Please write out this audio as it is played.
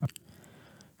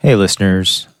Hey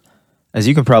listeners, as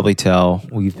you can probably tell,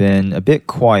 we've been a bit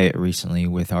quiet recently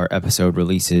with our episode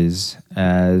releases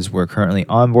as we're currently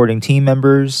onboarding team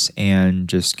members and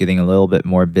just getting a little bit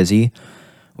more busy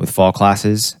with fall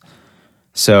classes.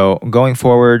 So going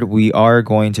forward, we are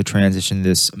going to transition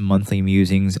this monthly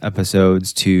musings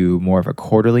episodes to more of a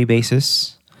quarterly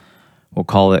basis. We'll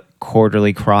call it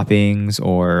quarterly croppings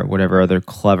or whatever other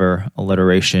clever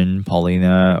alliteration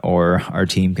Paulina or our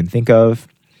team can think of.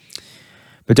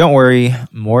 But don't worry,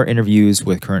 more interviews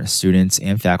with current students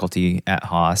and faculty at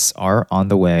Haas are on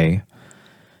the way.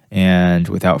 And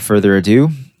without further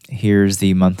ado, here's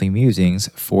the monthly musings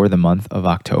for the month of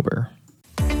October.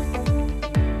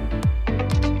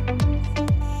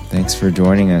 Thanks for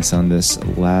joining us on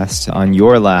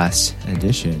your last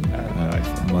edition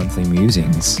of Monthly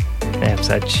Musings. I have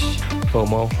such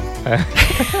FOMO.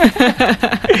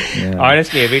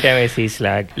 Honestly, every time I see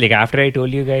Slack, like after I told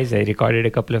you guys, I recorded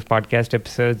a couple of podcast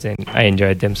episodes and I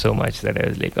enjoyed them so much that I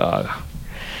was like, oh,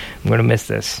 I'm going to miss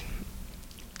this.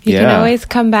 You can always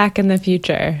come back in the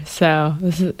future. So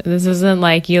this isn't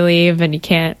like you leave and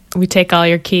we take all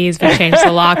your keys, we change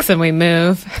the locks and we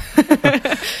move.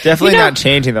 Definitely not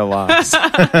changing the locks.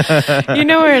 You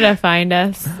know where to find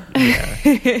us.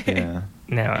 Yeah.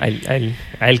 No,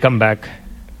 I'll come back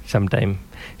sometime.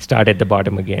 Start at the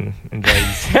bottom again and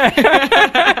rise.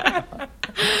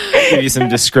 Give you some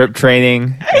Descript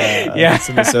training.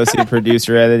 Some associate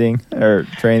producer editing or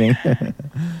training.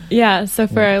 Yeah, so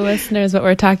for our listeners, what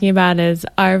we're talking about is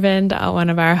Arvind, one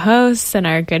of our hosts and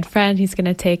our good friend. He's going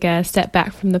to take a step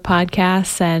back from the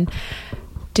podcast and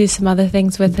do some other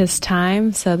things with his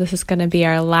time. So this is going to be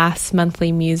our last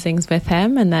monthly musings with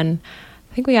him. And then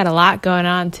I think we got a lot going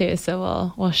on too.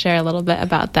 So we'll share a little bit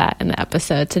about that in the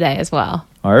episode today as well.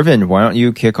 Arvind, why don't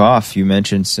you kick off? You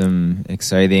mentioned some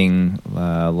exciting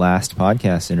last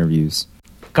podcast interviews.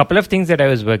 A couple of things that I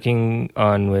was working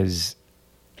on was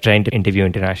trying to interview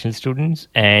international students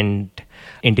and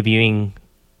interviewing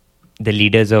the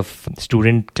leaders of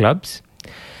student clubs.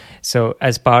 So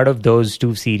as part of those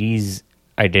two series,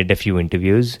 I did a few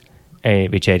interviews,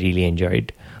 which I really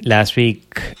enjoyed. Last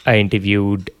week, I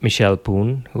interviewed Michelle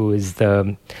Poon, who is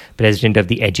the president of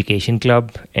the Education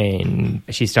Club, and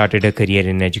she started her career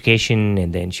in education,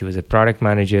 and then she was a product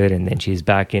manager, and then she's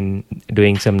back in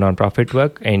doing some nonprofit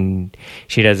work, and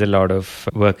she does a lot of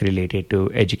work related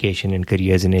to education and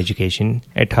careers in education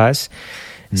at Haas.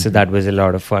 Mm-hmm. So that was a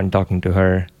lot of fun talking to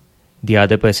her. The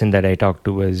other person that I talked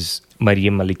to was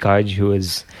Mariam Malikaj, who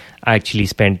has actually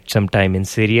spent some time in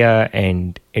Syria,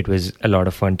 and it was a lot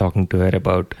of fun talking to her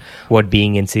about what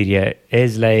being in Syria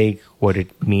is like, what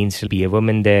it means to be a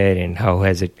woman there, and how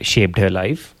has it shaped her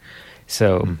life.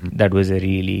 So that was a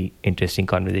really interesting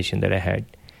conversation that I had.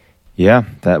 Yeah,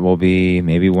 that will be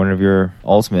maybe one of your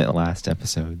ultimate last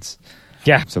episodes.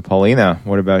 Yeah. So Paulina,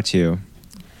 what about you?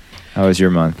 How was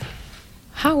your month?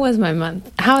 How was my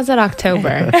month? How is it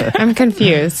October? I'm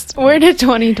confused. Where did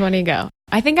 2020 go?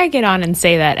 I think I get on and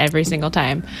say that every single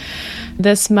time.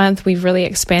 This month, we've really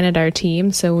expanded our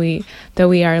team. So though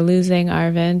we are losing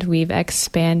Arvind, we've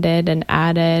expanded and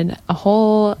added a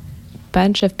whole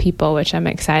bunch of people, which I'm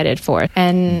excited for.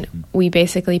 And we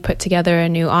basically put together a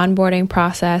new onboarding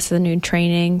process, a new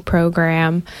training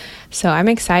program. So I'm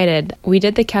excited. We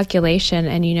did the calculation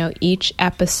and, each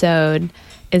episode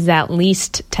is at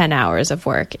least 10 hours of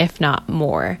work, if not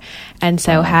more. And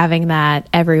so having that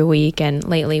every week, and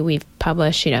lately we've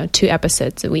published, 2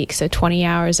 episodes a week, so 20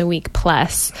 hours a week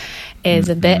plus is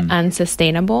a bit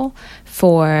unsustainable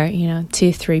for,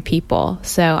 2-3 people.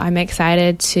 So I'm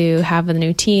excited to have a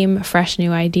new team, fresh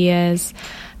new ideas,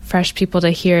 fresh people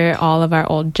to hear all of our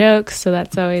old jokes, so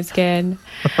that's always good.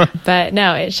 But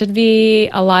no, it should be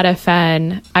a lot of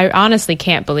fun. I honestly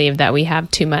can't believe that we have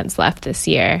 2 months left this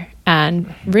year.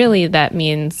 And really that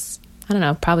means, I don't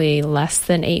know, probably less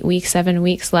than 8 weeks, 7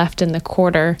 weeks left in the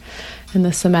quarter, in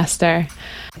the semester.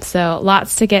 So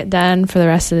lots to get done for the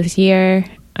rest of this year.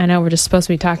 I know we're just supposed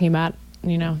to be talking about,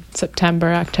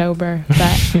 September, October,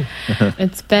 but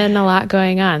it's been a lot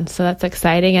going on. So that's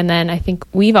exciting. And then I think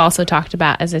we've also talked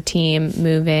about as a team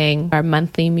moving our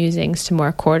monthly musings to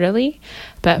more quarterly,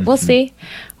 but we'll see.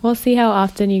 We'll see how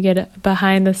often you get a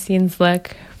behind the scenes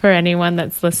look for anyone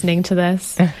that's listening to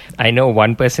this. I know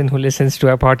one person who listens to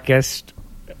our podcast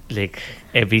like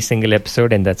every single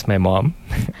episode, and that's my mom.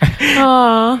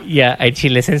 Aww. Yeah, and she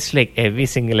listens to like every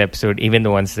single episode, even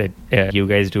the ones that you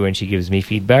guys do, and she gives me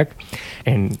feedback.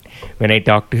 And when I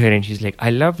talk to her, and she's like, I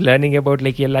love learning about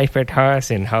like your life at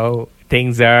Haas and how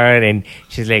things are, and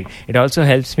she's like, it also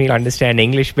helps me understand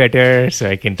English better so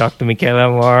I can talk to Michaela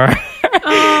more.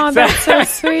 Oh, that's so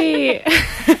sweet.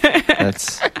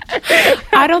 That's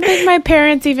I don't think my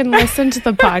parents even listen to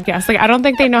the podcast. Like, I don't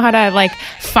think they know how to like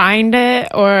find it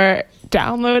or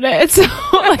download it. So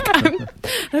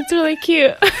that's really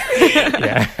cute.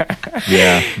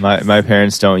 yeah. My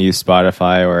parents don't use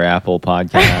Spotify or Apple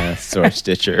Podcasts or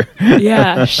Stitcher.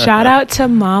 Yeah. Shout out to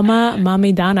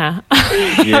Mommy Donna.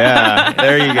 Yeah,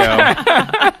 there you go.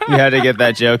 You had to get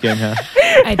that joke in, huh?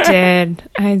 I did.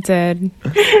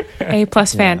 A+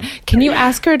 fan. Can you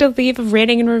ask her to leave a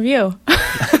rating and review?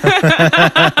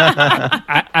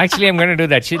 Actually, I'm going to do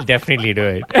that. She'll definitely do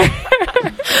it.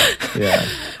 Yeah.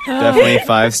 Definitely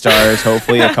 5 stars,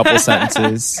 hopefully a couple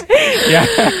sentences.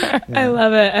 Yeah. I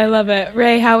love it.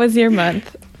 Ray, how was your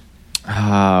month?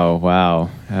 Oh, wow.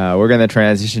 We're going to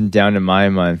transition down to my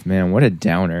month. Man, what a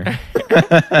downer.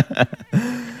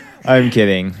 I'm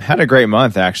kidding. Had a great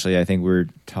month, actually. I think we're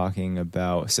talking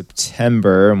about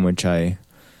September, in which I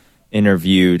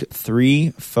interviewed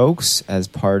 3 folks as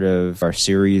part of our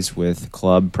series with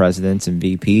club presidents and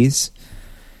VPs.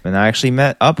 And I actually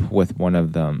met up with one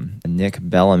of them, Nick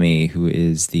Bellamy, who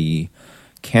is the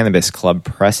Cannabis Club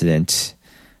president.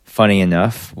 Funny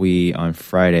enough, we on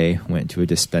Friday went to a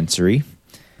dispensary.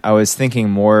 I was thinking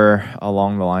more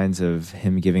along the lines of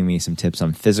him giving me some tips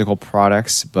on physical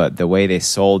products, but the way they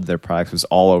sold their products was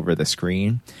all over the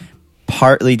screen,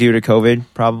 partly due to COVID,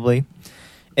 probably.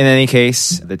 In any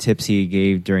case, the tips he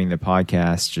gave during the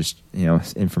podcast, just,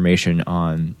 information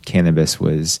on cannabis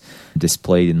was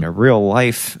displayed in a real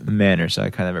life manner, so I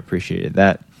kind of appreciated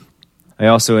that. I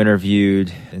also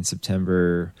interviewed in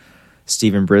September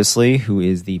Stephen Brisley, who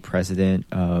is the president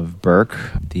of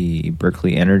BERC, the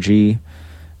Berkeley Energy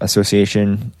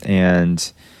Association,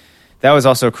 and that was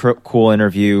also a cool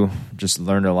interview. Just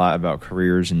learned a lot about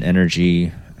careers and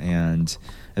energy, and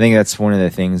I think that's one of the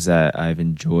things that I've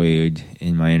enjoyed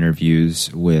in my interviews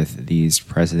with these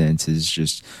presidents is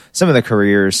just some of the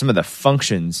careers, some of the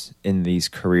functions in these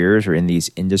careers or in these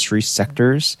industry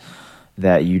sectors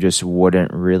that you just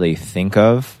wouldn't really think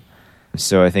of.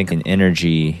 So I think in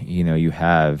energy, you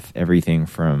have everything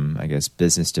from, I guess,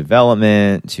 business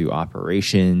development to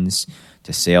operations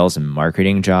to sales and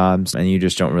marketing jobs. And you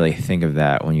just don't really think of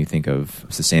that when you think of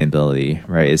sustainability,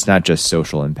 right? It's not just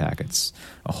social impact. It's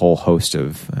a whole host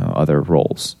of other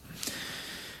roles.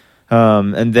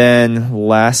 And then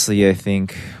lastly, I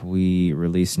think we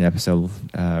released an episode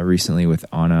recently with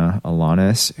Anna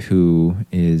Alanis, who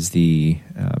is the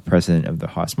president of the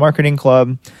Haas Marketing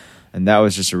Club. And that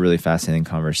was just a really fascinating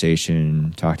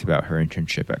conversation. Talked about her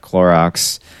internship at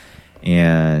Clorox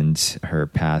and her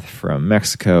path from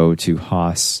Mexico to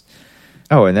Haas.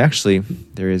 Oh, and actually,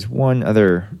 there is one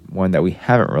other one that we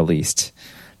haven't released.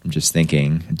 I'm just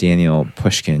thinking, Daniel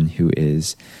Pushkin, who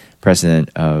is president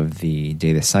of the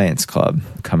Data Science Club,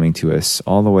 coming to us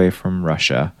all the way from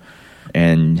Russia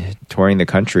and touring the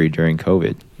country during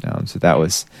COVID. So that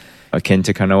was akin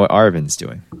to kind of what Arvind's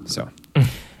doing. So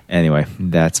anyway,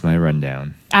 that's my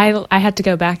rundown. I had to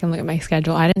go back and look at my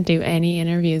schedule. I didn't do any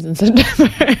interviews in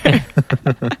September.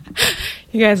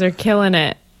 You guys are killing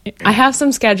it. I have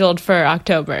some scheduled for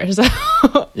October, so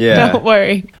don't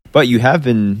worry. But you have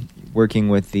been working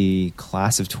with the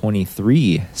Class of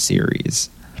 23 series.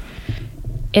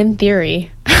 In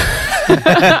theory.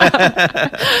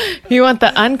 You want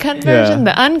the uncut version? Yeah.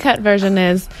 The uncut version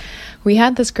is, we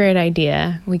had this great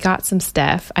idea. We got some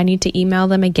stuff. I need to email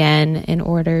them again in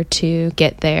order to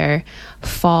get their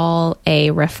fall A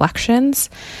reflections.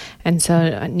 And so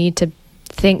I need to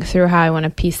think through how I want to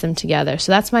piece them together.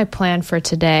 So that's my plan for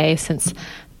today. Since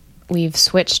we've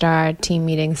switched our team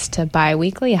meetings to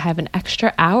bi-weekly, I have an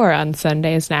extra hour on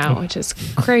Sundays now, which is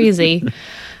crazy.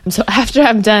 So after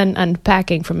I'm done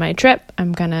unpacking from my trip,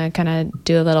 I'm going to kind of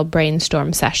do a little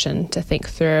brainstorm session to think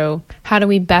through how do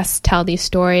we best tell these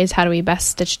stories? How do we best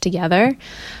stitch together?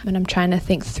 And I'm trying to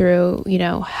think through,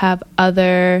 have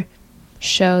other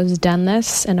shows done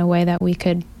this in a way that we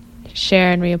could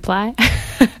share and reapply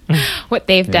what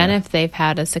they've done if they've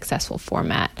had a successful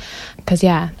format. Because,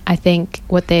 I think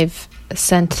what they've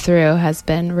sent through has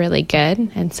been really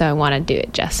good. And so I want to do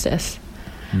it justice.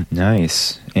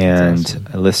 Nice. And awesome.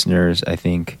 Listeners, I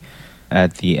think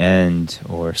at the end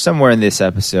or somewhere in this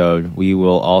episode, we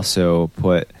will also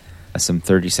put some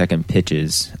 30-second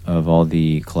pitches of all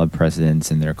the club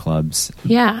presidents and their clubs.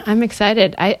 Yeah, I'm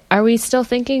excited. Are we still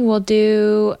thinking we'll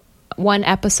do one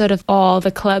episode of all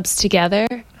the clubs together?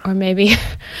 Or maybe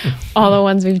all the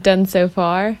ones we've done so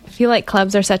far? I feel like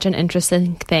clubs are such an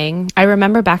interesting thing. I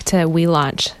remember back to We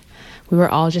Launch. We were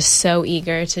all just so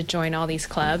eager to join all these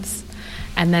clubs.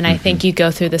 And then I think you go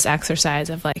through this exercise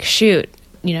of like, shoot,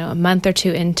 a month or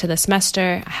two into the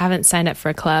semester, I haven't signed up for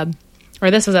a club. Or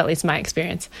this was at least my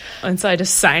experience. And so I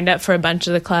just signed up for a bunch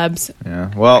of the clubs.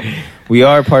 Yeah. Well, we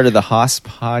are part of the Haas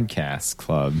Podcast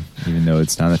Club, even though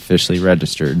it's not officially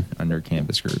registered under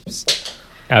campus groups.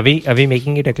 Are we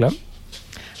making it a club?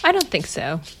 I don't think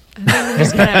so.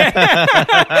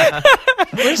 I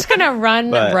think we're just gonna run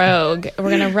rogue.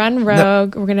 We're gonna run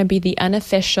rogue. We're gonna be the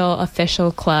unofficial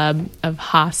official club of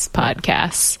Haas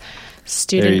Podcasts.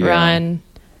 Student run.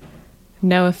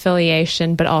 No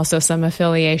affiliation, but also some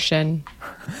affiliation.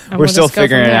 And We're still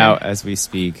figuring it out as we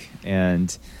speak.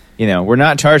 And, we're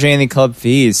not charging any club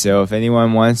fees. So if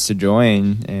anyone wants to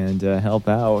join and help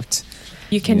out,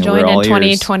 you can join in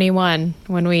 2021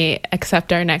 when we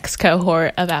accept our next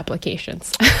cohort of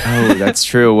applications. Oh, that's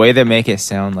true. A way to make it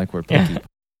sound like we're picky.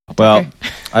 Well, okay.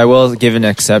 I will give an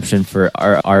exception for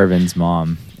Arvin's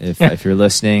mom. If you're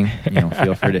listening,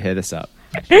 feel free to hit us up.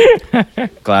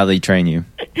 Gladly train you.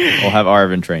 We'll have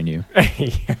Arvin train you.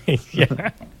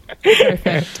 Yeah.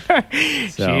 Perfect.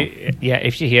 So.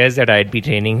 If she hears that I'd be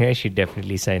training her, she'd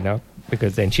definitely sign up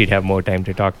because then she'd have more time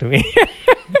to talk to me.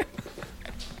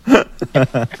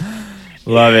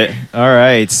 Love it. All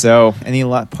right. So, any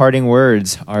parting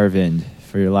words, Arvind,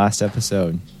 for your last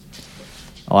episode?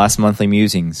 Last monthly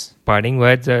musings. Parting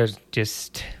words are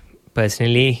just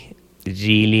personally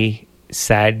really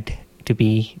sad to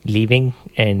be leaving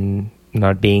and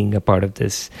not being a part of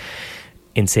this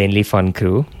insanely fun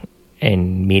crew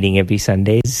and meeting every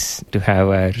Sundays to have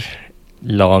our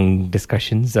long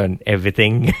discussions on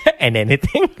everything and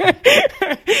anything.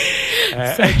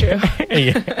 So true.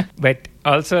 Yeah. But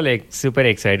also super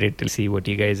excited to see what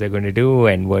you guys are going to do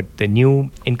and what the new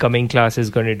incoming class is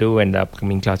going to do and the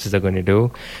upcoming classes are going to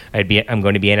do. I'm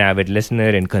going to be an avid listener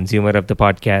and consumer of the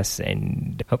podcast,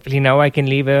 and hopefully now I can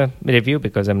leave a review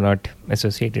because I'm not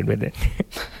associated with it.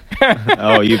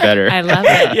 Oh, you better. I love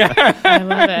it. Yeah. I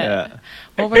love it. Yeah.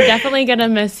 Well, we're definitely going to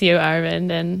miss you,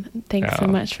 Arvind, and thanks so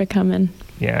much for coming.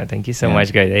 Yeah, thank you so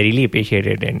much, guys. I really appreciate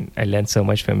it, and I learned so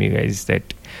much from you guys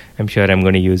that I'm sure I'm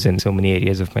going to use in so many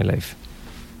areas of my life.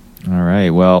 All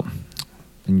right. Well,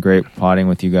 been great potting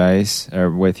with you guys, or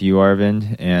with you,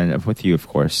 Arvind, and with you, of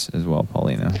course, as well,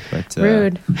 Paulina. But,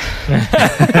 rude.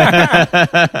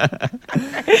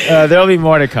 There'll be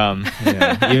more to come,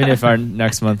 even if our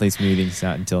next monthly meeting's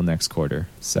not until next quarter.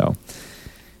 So,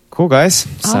 cool, guys.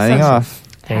 Awesome. Signing off.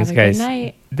 Thanks, Have a guys. Good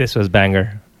night. This was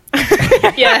banger.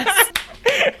 Yes.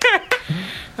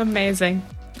 Amazing.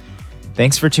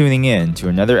 Thanks for tuning in to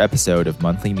another episode of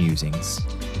Monthly Musings.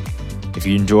 If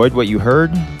you enjoyed what you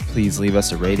heard, please leave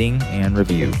us a rating and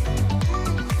review.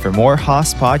 For more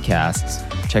Haas podcasts,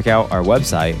 check out our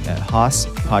website at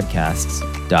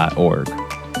haaspodcasts.org.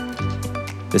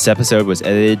 This episode was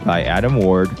edited by Adam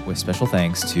Ward, with special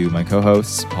thanks to my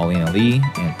co-hosts Paulina Lee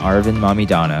and Arvind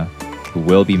Mamidana, who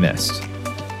will be missed.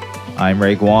 I'm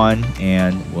Ray Guan,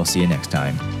 and we'll see you next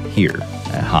time here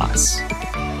at Haas.